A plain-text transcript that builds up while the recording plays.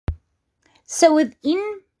So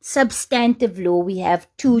within substantive law, we have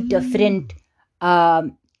two different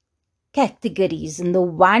categories, and the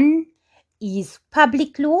one is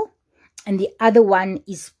public law and the other one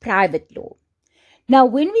is private law. Now,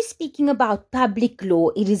 when we're speaking about public law,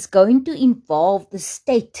 it is going to involve the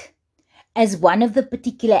state as one of the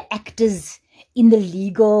particular actors in the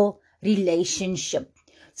legal relationship.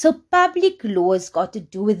 So public law has got to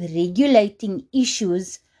do with regulating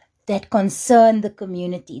issues that concern the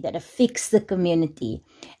community, that affects the community.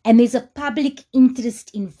 And there's a public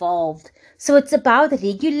interest involved. So it's about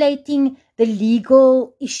regulating the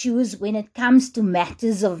legal issues when it comes to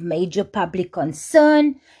matters of major public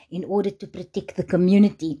concern in order to protect the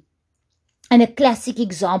community. And a classic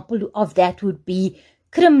example of that would be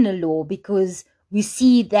criminal law, because we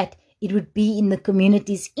see that it would be in the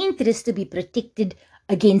community's interest to be protected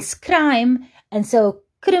against crime. And so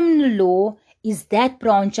criminal law is that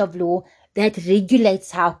branch of law that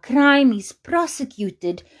regulates how crime is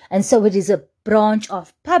prosecuted. And so it is a branch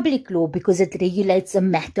of public law because it regulates a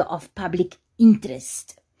matter of public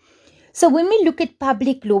interest. So when we look at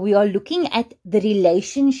public law, we are looking at the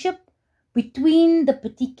relationship between the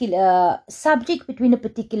particular subject, between a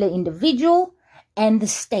particular individual and the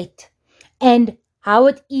state, and how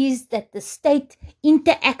it is that the state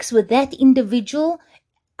interacts with that individual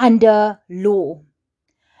under law.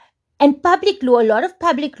 And public law, a lot of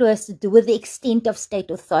public law has to do with the extent of state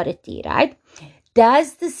authority, right?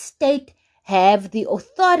 Does the state have the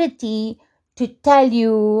authority to tell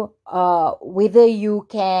you whether you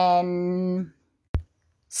can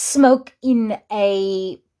smoke in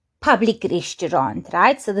a public restaurant,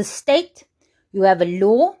 right? So the state, you have a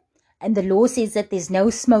law, and the law says that there's no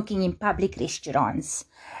smoking in public restaurants.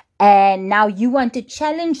 And now you want to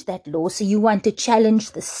challenge that law, so you want to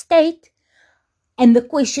challenge the state. And the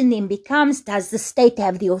question then becomes, does the state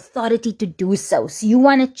have the authority to do so? So you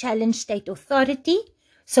want to challenge state authority.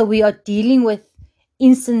 So we are dealing with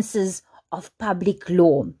instances of public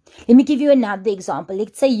law. Let me give you another example.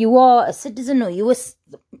 Let's say you are a citizen, or you are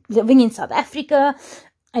living in South Africa,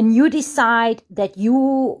 and you decide that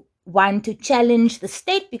you want to challenge the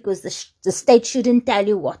state because the state shouldn't tell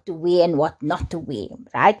you what to wear and what not to wear,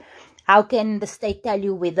 right? How can the state tell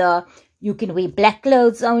you whether you can wear black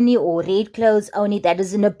clothes only or red clothes only? That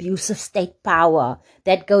is an abuse of state power.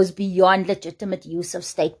 That goes beyond legitimate use of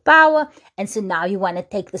state power. And so now you want to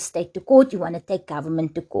take the state to court. You want to take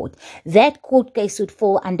government to court. That court case would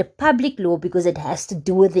fall under public law because it has to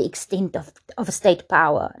do with the extent of state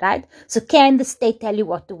power, right? So can the state tell you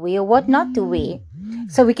what to wear or what not to wear?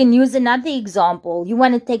 So we can use another example. You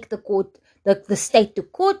want to take the state to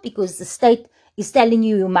court because the state is telling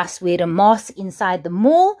you must wear a mask inside the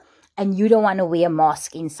mall, and you don't want to wear a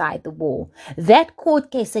mask inside the wall. That court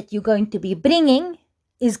case that you're going to be bringing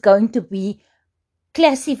is going to be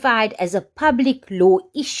classified as a public law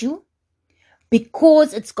issue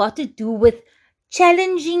because it's got to do with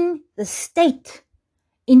challenging the state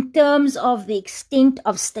in terms of the extent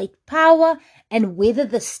of state power and whether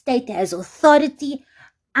the state has authority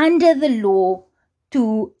under the law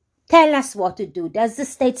to tell us what to do. Does the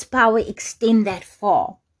state's power extend that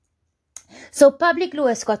far? So public law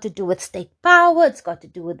has got to do with state power, it's got to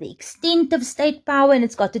do with the extent of state power, and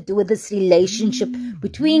it's got to do with this relationship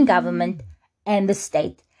between government and the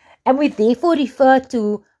state. And we therefore refer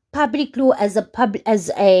to public law as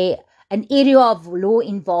an area of law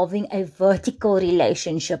involving a vertical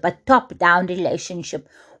relationship, a top-down relationship,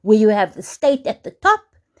 where you have the state at the top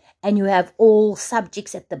and you have all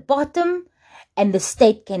subjects at the bottom, and the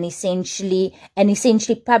state can essentially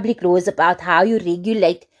public law is about how you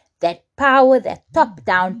regulate that power, that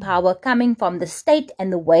top-down power coming from the state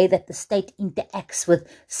and the way that the state interacts with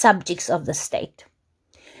subjects of the state.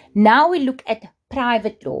 Now we look at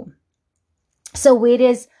private law. So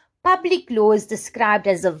whereas public law is described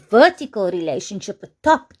as a vertical relationship, a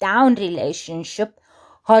top-down relationship,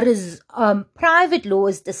 private law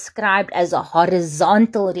is described as a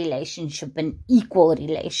horizontal relationship, an equal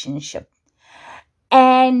relationship.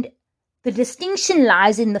 And the distinction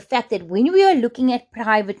lies in the fact that when we are looking at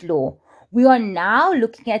private law, we are now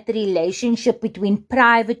looking at the relationship between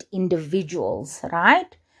private individuals,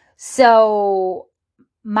 right? So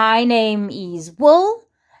my name is Will,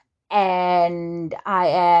 and I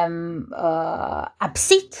am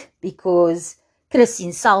upset because Chris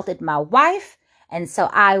insulted my wife, and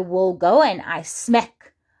so I will go and I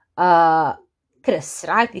smack Chris,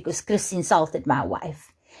 right? Because Chris insulted my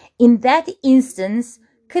wife. In that instance,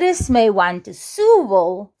 Chris may want to sue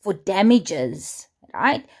Will for damages,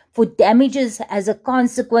 right? For damages as a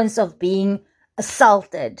consequence of being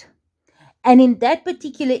assaulted. And in that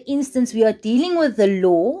particular instance, we are dealing with the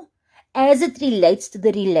law, as it relates to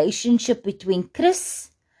the relationship between Chris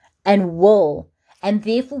and Will. And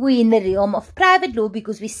therefore, we're in the realm of private law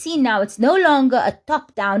because we see now it's no longer a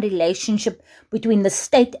top-down relationship between the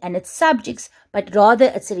state and its subjects, but rather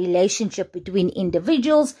it's a relationship between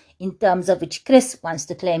individuals in terms of which Chris wants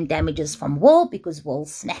to claim damages from Will because Will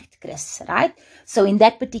snapped Chris, right? So in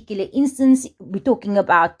that particular instance, we're talking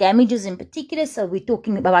about damages in particular. So we're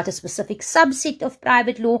talking about a specific subset of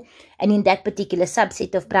private law. And in that particular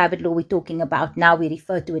subset of private law, we're talking about now we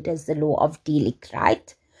refer to it as the law of delict,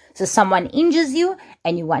 right? So someone injures you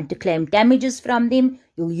and you want to claim damages from them,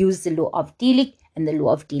 you'll use the law of delict, and the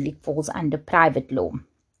law of delict falls under private law.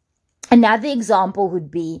 Another example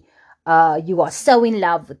would be you are so in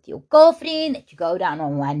love with your girlfriend that you go down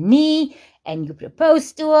on one knee and you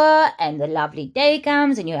propose to her, and the lovely day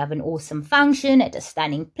comes and you have an awesome function at a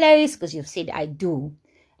stunning place because you've said I do,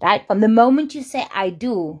 right? From the moment you say I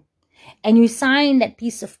do and you sign that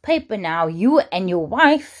piece of paper, now you and your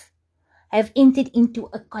wife have entered into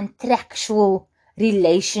a contractual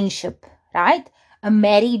relationship, right? A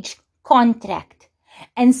marriage contract.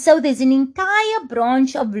 And so there's an entire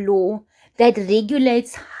branch of law that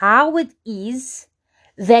regulates how it is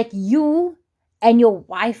that you and your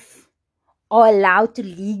wife are allowed to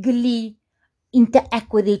legally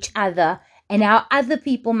interact with each other, and how other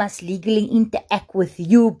people must legally interact with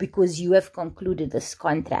you because you have concluded this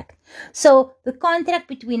contract. So the contract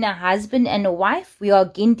between a husband and a wife, we are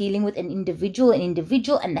again dealing with an individual,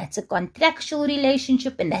 and that's a contractual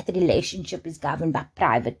relationship, and that relationship is governed by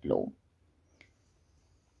private law.